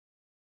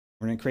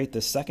We're going to create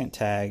the second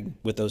tag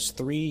with those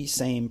three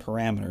same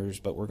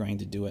parameters, but we're going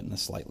to do it in a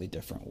slightly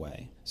different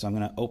way. So I'm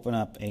going to open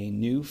up a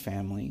new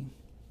family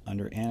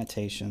under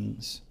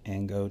Annotations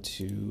and go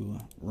to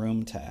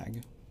Room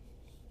Tag.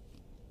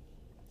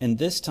 And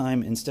this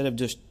time, instead of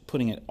just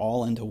putting it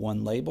all into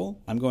one label,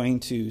 I'm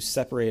going to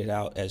separate it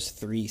out as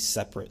three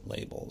separate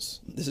labels.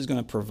 This is going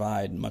to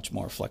provide much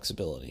more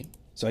flexibility.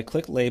 So I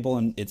click Label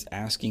and it's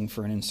asking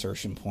for an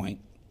insertion point.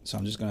 So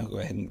I'm just going to go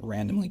ahead and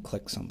randomly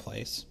click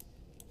someplace.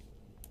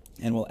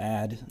 And we'll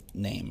add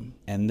name.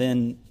 And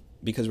then,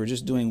 because we're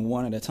just doing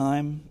one at a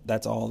time,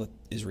 that's all that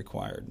is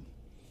required.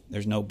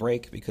 There's no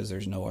break because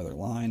there's no other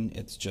line.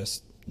 It's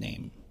just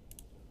name.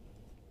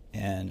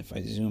 And if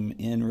I zoom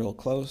in real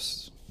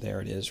close,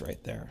 there it is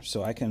right there.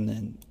 So I can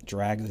then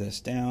drag this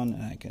down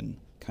and I can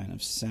kind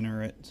of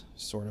center it,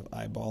 sort of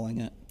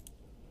eyeballing it,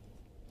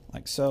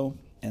 like so.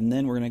 And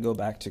then we're going to go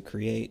back to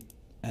create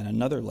and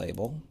another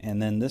label. And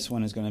then this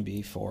one is going to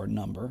be for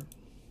number.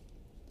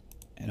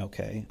 And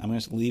okay, I'm going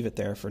to leave it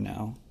there for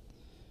now.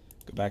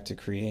 Go back to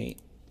create,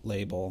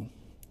 label,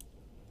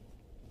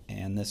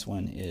 and this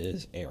one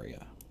is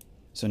area.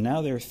 So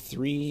now there are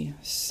three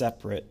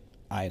separate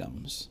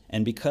items.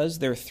 And because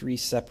they're three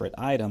separate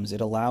items, it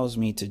allows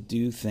me to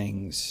do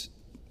things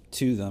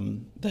to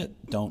them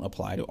that don't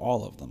apply to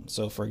all of them.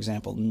 So for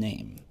example,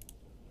 name.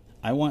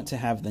 I want to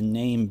have the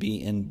name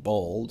be in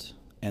bold,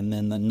 and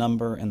then the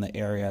number and the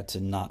area to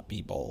not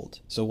be bold.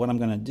 So what I'm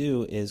going to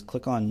do is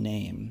click on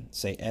name,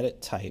 say edit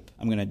type.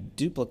 I'm going to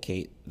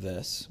duplicate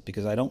this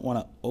because I don't want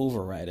to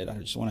overwrite it. I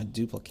just want to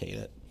duplicate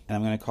it. And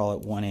I'm going to call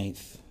it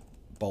 1/8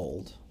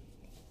 bold.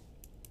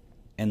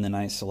 And then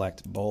I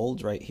select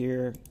bold right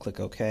here, click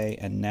OK,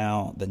 and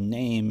now the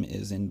name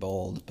is in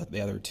bold, but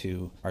the other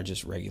two are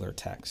just regular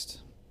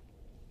text.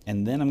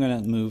 And then I'm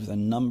going to move the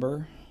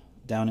number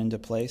down into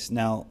place.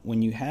 Now,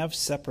 when you have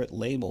separate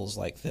labels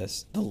like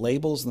this, the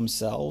labels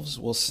themselves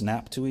will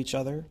snap to each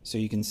other. So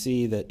you can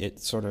see that it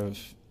sort of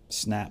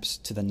snaps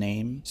to the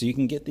name. So you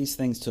can get these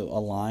things to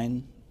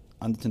align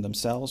unto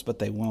themselves, but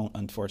they won't,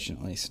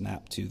 unfortunately,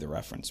 snap to the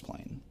reference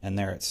plane. And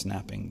there it's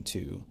snapping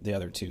to the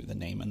other two, the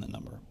name and the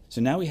number. So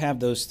now we have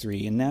those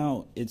three, and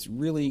now it's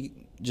really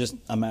just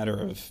a matter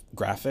of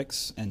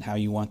graphics and how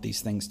you want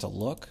these things to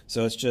look.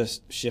 So it's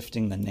just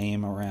shifting the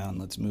name around.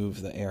 Let's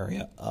move the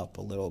area up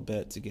a little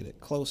bit to get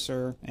it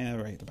closer.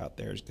 Right about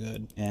there is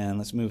good. And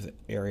let's move the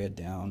area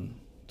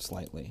down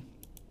slightly.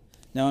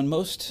 Now, in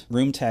most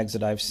room tags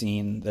that I've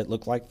seen that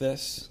look like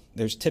this,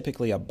 there's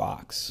typically a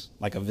box,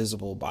 like a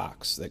visible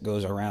box that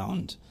goes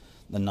around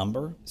the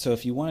number. So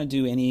if you want to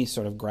do any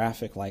sort of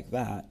graphic like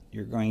that,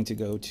 you're going to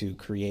go to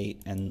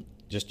create and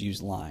just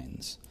use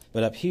lines.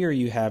 But up here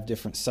you have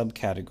different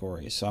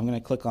subcategories. So I'm going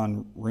to click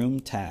on room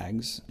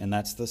tags, and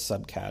that's the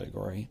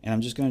subcategory. And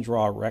I'm just going to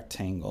draw a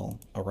rectangle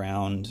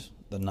around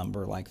the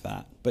number like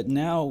that. But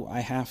now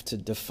I have to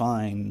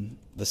define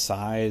the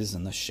size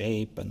and the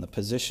shape and the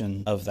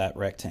position of that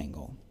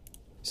rectangle.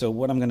 So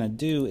what I'm going to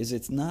do is,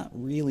 it's not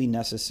really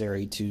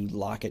necessary to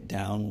lock it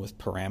down with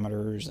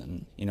parameters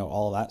and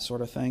all that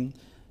sort of thing.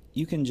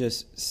 You can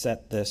just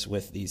set this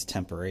with these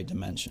temporary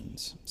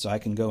dimensions. So I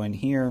can go in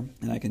here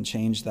and I can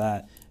change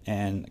that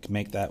and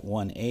make that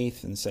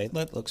 1/8 and say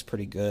that looks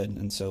pretty good,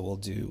 and so we'll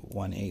do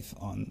 1/8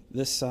 on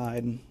this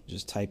side,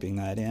 just typing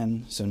that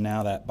in. So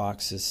now that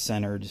box is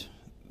centered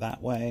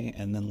that way,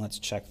 and then let's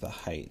check the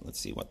height. Let's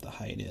see what the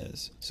height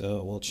is.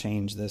 So we'll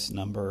change this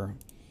number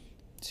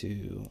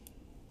to,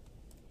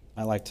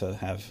 I like to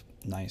have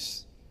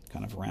nice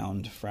kind of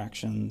round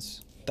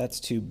fractions. That's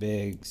too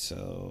big,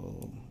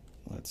 so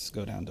let's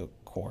go down to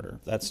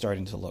 1/4. That's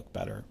starting to look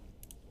better.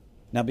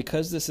 Now,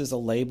 because this is a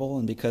label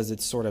and because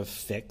it's sort of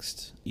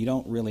fixed, you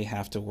don't really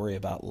have to worry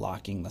about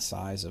locking the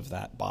size of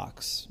that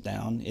box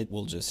down. It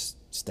will just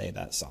stay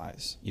that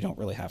size. You don't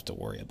really have to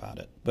worry about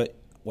it. But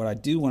what I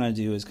do want to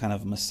do is kind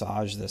of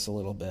massage this a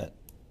little bit.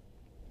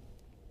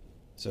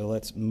 So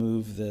let's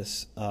move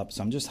this up.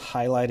 So I'm just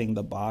highlighting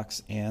the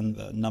box and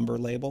the number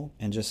label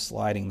and just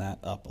sliding that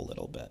up a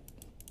little bit.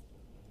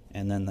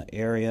 And then the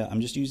area,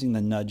 I'm just using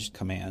the nudge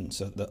command,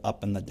 so the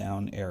up and the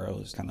down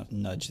arrows kind of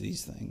nudge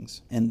these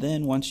things. And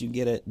then once you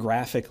get it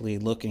graphically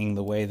looking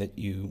the way that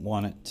you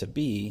want it to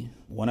be,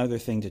 one other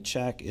thing to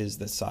check is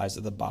the size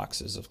of the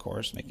boxes, of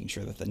course, making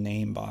sure that the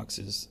name box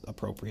is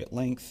appropriate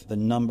length. The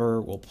number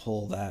will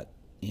pull that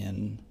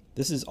in.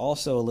 This is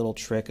also a little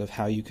trick of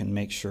how you can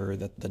make sure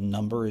that the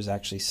number is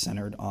actually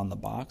centered on the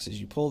box.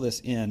 As you pull this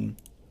in,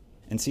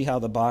 and see how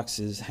the box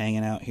is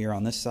hanging out here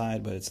on this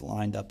side, but it's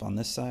lined up on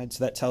this side.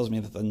 So that tells me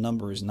that the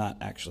number is not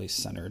actually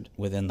centered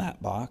within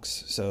that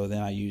box. So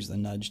then I use the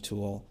nudge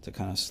tool to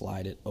kind of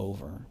slide it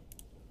over.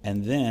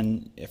 And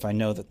then if I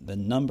know that the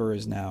number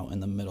is now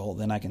in the middle,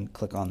 then I can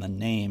click on the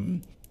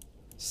name,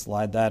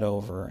 slide that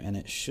over, and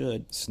it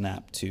should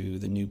snap to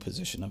the new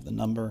position of the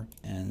number,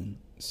 and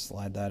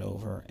slide that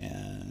over,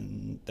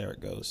 and there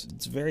it goes.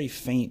 It's a very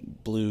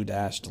faint blue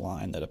dashed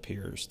line that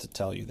appears to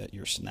tell you that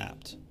you're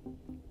snapped.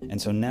 And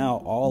so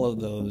now all of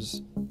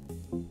those,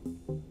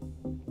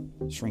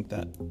 shrink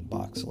that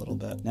box a little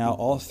bit. Now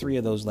all three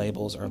of those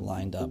labels are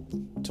lined up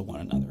to one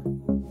another.